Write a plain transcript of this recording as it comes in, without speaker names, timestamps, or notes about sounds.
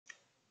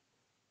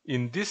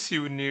In this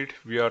unit,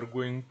 we are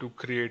going to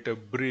create a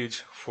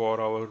bridge for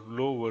our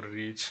lower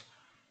reach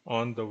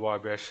on the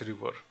Wabash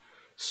River.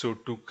 So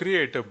to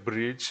create a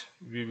bridge,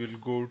 we will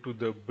go to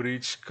the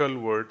Bridge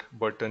Culvert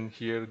button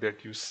here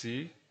that you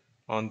see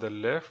on the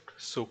left.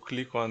 So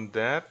click on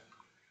that.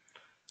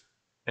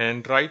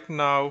 And right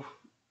now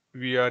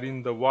we are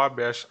in the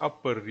Wabash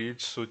upper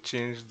reach, so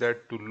change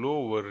that to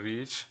lower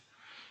reach.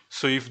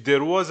 So if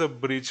there was a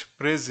bridge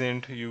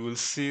present, you will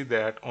see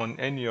that on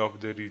any of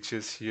the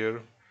reaches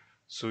here.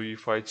 So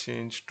if I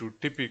change to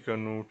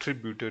Tippecanoe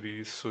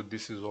tributaries, so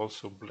this is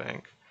also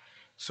blank.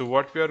 So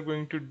what we are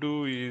going to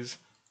do is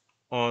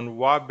on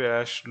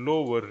Wabash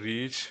lower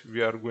reach,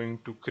 we are going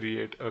to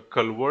create a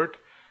culvert,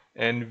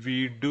 and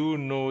we do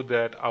know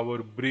that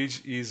our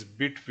bridge is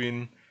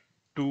between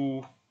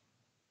two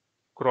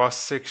cross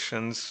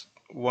sections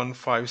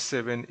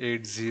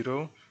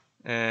 15780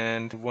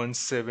 and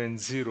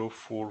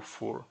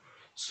 17044.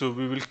 So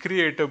we will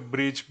create a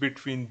bridge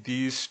between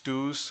these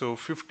two. So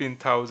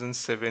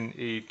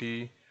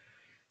 15,780,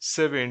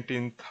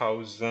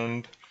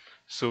 17,000.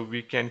 So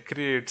we can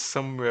create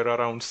somewhere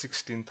around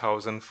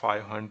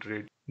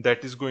 16,500.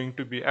 That is going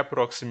to be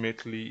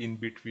approximately in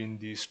between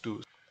these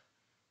two.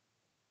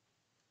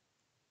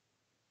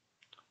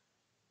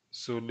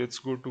 So let's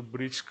go to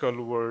bridge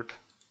culvert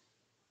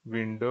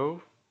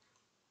window,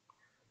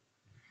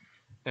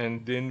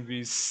 and then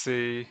we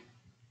say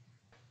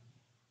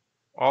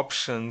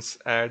options,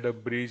 add a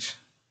bridge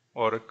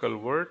or a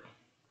culvert,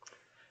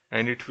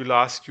 and it will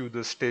ask you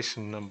the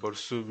station number.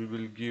 So we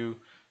will give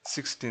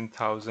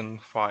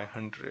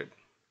 16,500.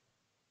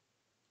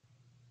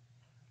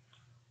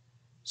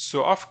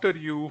 So after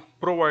you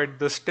provide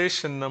the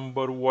station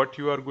number, what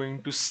you are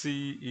going to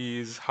see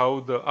is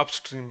how the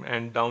upstream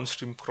and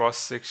downstream cross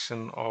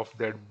section of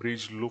that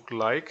bridge look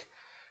like.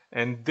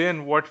 And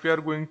then what we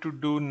are going to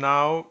do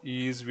now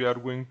is we are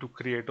going to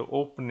create an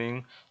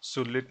opening.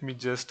 So let me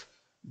just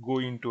go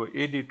into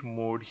edit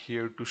mode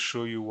here to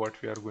show you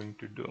what we are going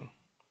to do.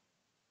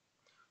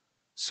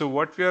 So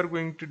what we are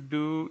going to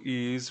do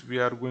is we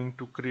are going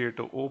to create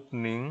an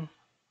opening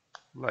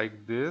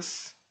like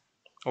this,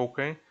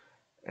 okay,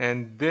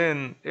 and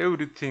then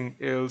everything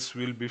else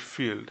will be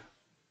filled.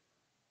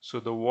 So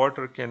the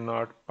water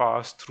cannot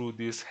pass through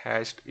this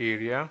hatched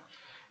area,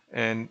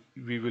 and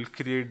we will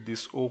create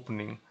this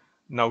opening.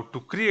 Now to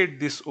create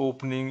this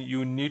opening,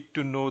 you need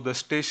to know the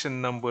station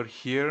number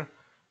here,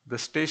 the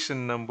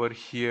station number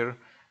here,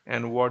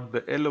 and what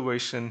the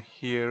elevation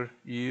here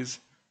is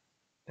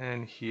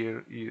and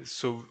here is.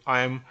 So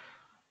I am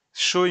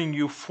showing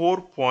you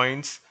 4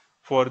 points.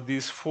 For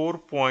these 4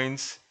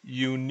 points,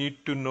 you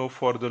need to know,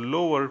 for the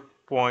lower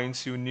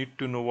points you need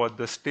to know what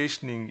the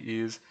stationing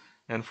is,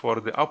 and for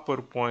the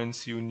upper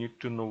points you need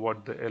to know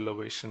what the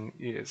elevation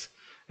is.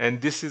 And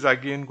this is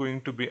again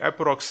going to be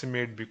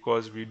approximate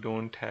because we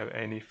don't have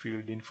any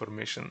field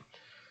information.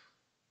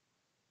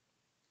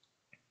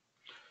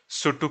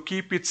 So to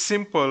keep it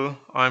simple,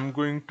 I'm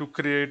going to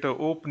create an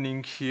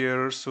opening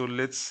here. So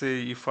let's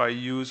say if I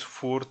use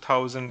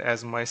 4000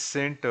 as my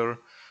center,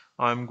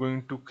 I'm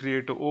going to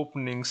create an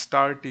opening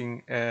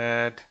starting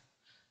at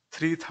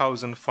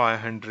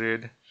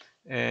 3500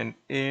 and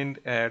end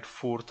at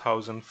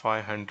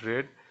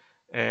 4500,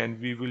 and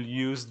we will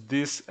use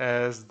this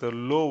as the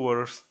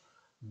lower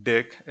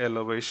deck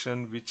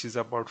elevation, which is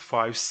about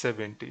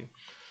 570.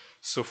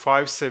 So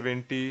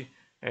 570,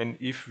 and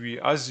if we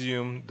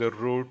assume the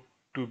road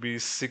to be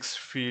 6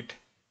 feet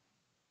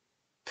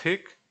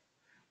thick,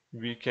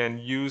 we can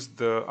use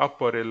the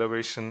upper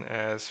elevation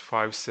as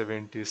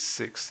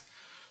 576.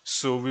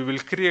 So we will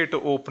create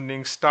an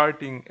opening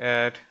starting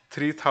at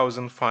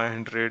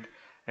 3500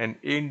 and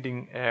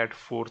ending at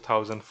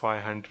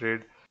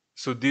 4500.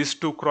 So these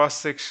two cross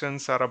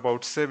sections are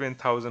about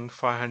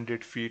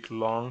 7500 feet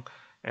long,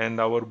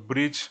 and our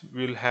bridge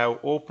will have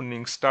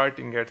opening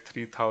starting at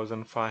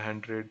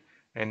 3500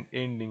 and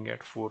ending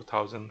at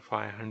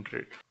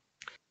 4500.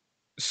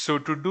 So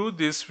to do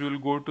this, we'll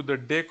go to the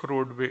deck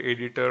roadway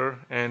editor,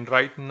 and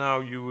right now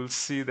you will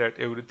see that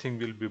everything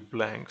will be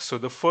blank. So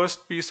the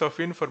first piece of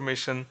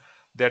information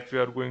that we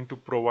are going to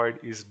provide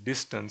is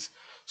distance.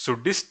 So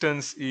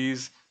distance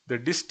is the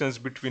distance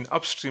between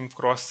upstream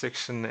cross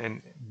section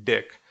and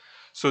deck.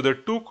 So the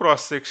two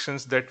cross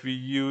sections that we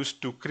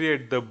used to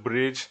create the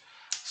bridge,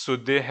 so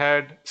they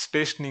had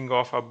stationing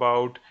of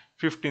about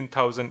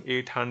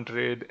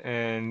 15,800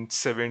 and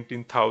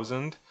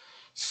 17,000.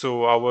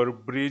 So our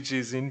bridge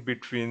is in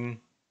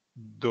between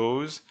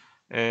those,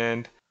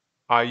 and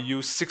I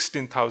use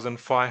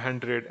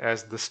 16,500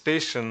 as the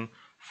station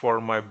for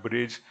my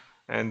bridge,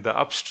 and the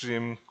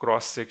upstream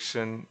cross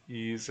section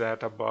is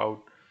at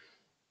about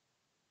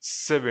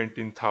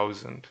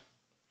 17,000.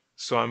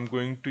 So I'm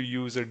going to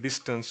use a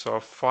distance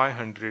of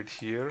 500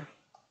 here.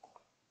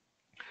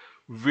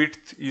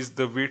 Width is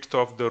the width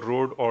of the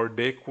road or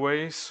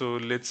deckway, so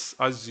let's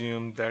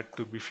assume that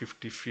to be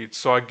 50 feet.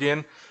 So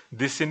again,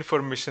 this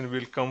information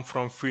will come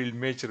from field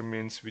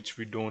measurements, which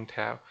we don't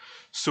have.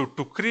 So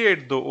to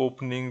create the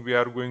opening, we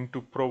are going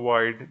to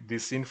provide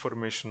this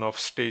information of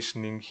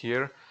stationing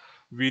here.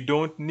 We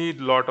don't need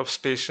lot of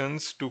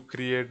stations to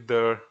create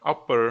the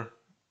upper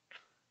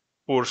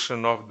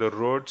portion of the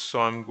road,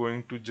 so I'm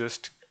going to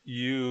just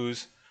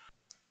use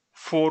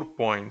 4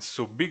 points.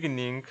 So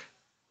beginning,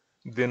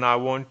 then I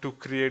want to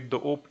create the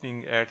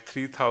opening at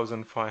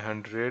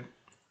 3500,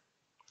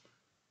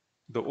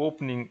 the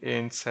opening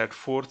ends at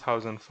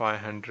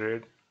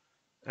 4500,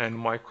 and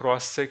my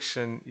cross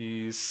section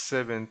is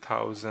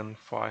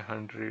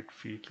 7500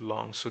 feet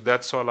long. So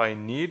that's all I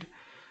need.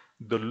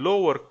 The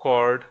lower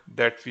chord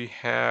that we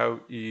have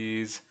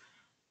is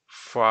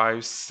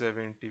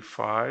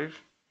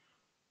 575,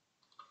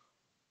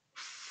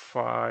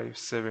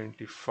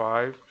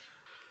 575.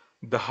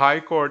 The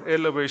high chord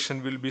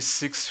elevation will be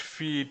 6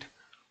 feet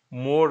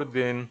more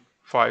than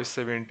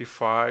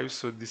 575,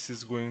 so this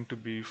is going to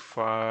be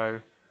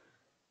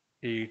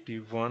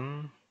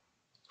 581,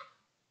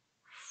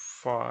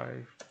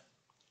 5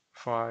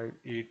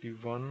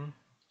 581,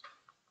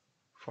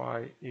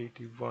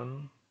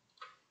 581,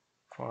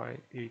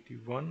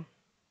 581.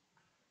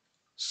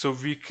 So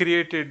we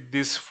created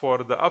this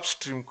for the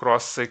upstream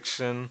cross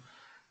section,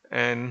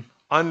 and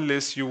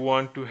unless you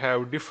want to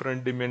have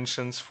different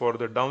dimensions for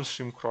the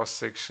downstream cross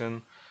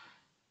section,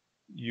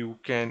 you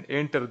can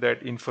enter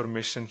that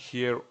information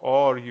here,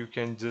 or you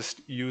can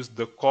just use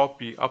the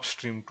copy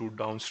upstream to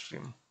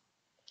downstream.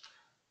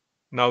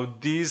 Now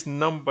these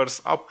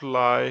numbers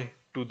apply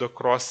to the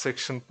cross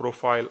section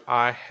profile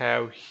I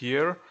have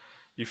here.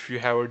 If you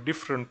have a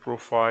different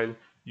profile,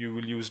 you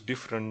will use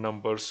different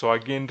numbers. So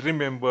again,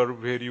 remember,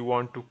 where you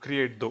want to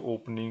create the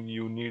opening,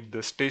 you need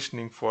the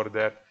stationing for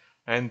that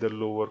and the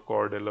lower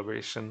chord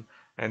elevation,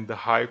 and the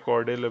high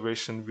chord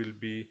elevation will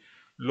be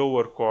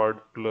lower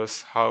chord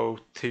plus how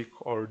thick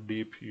or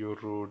deep your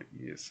road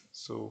is.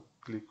 So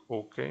click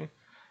OK,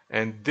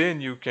 and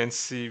then you can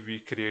see we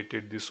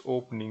created this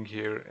opening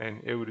here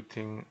and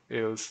everything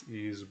else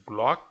is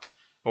blocked.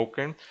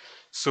 Okay,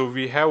 so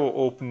we have an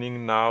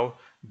opening. Now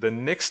the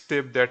next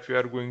step that we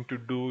are going to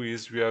do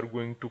is we are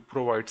going to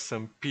provide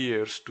some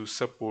piers to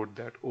support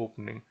that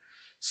opening.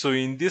 So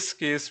in this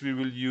case we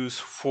will use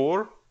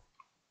 4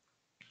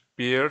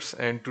 piers,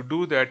 and to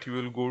do that you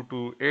will go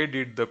to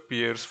edit the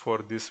piers for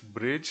this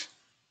bridge.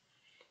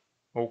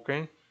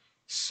 Okay,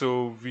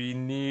 so we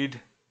need,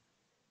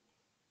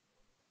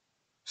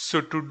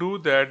 so to do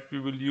that we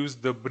will use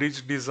the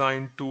bridge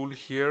design tool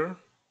here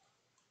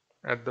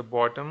at the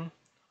bottom.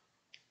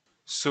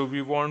 So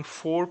we want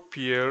 4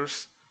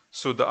 piers.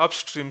 So the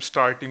upstream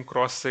starting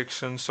cross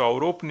section, so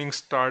our opening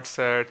starts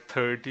at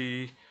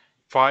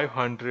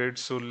 3500,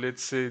 so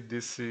let's say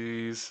this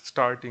is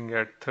starting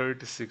at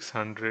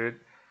 3600.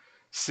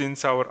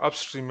 Since our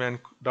upstream and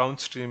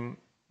downstream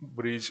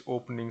bridge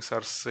openings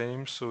are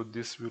same, so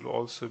this will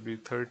also be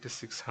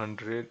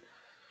 3600.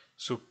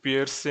 So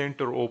pier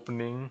center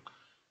opening,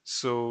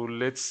 so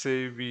let's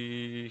say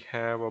we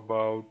have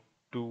about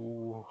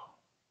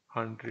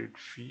 200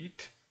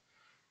 feet,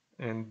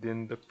 and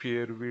then the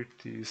pier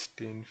width is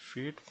 10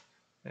 feet,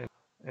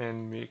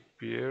 and make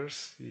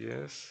piers,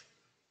 yes,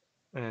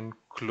 and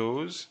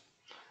close,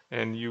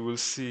 and you will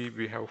see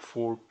we have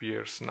 4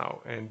 piers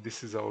now, and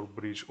this is our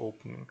bridge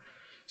opening.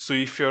 So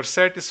if you are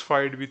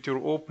satisfied with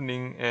your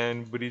opening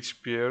and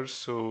bridge piers,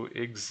 so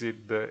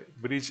exit the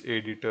bridge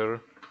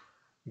editor,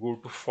 go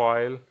to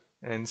file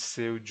and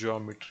save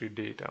geometry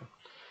data.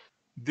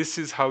 This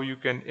is how you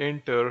can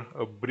enter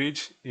a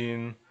bridge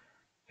in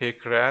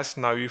HEC-RAS.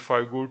 Now if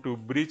I go to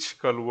bridge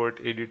culvert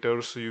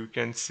editor, so you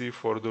can see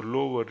for the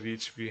lower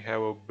reach we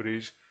have a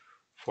bridge,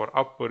 for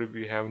upper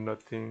we have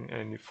nothing,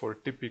 and for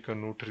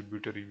Tippecanoe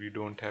tributary we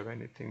don't have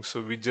anything.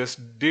 So we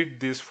just did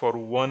this for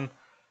one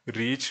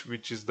reach,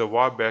 which is the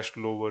Wabash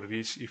lower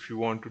reach. If you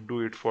want to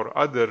do it for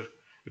other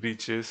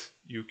reaches,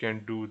 you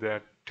can do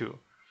that too.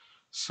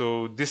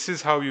 So this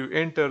is how you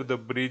enter the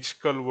bridge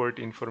culvert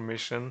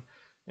information,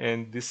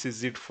 and this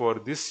is it for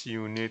this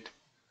unit.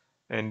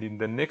 And in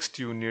the next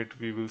unit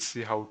we will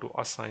see how to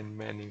assign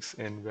mannings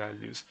and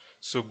values.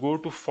 So go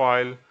to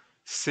file,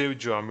 save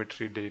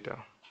geometry data.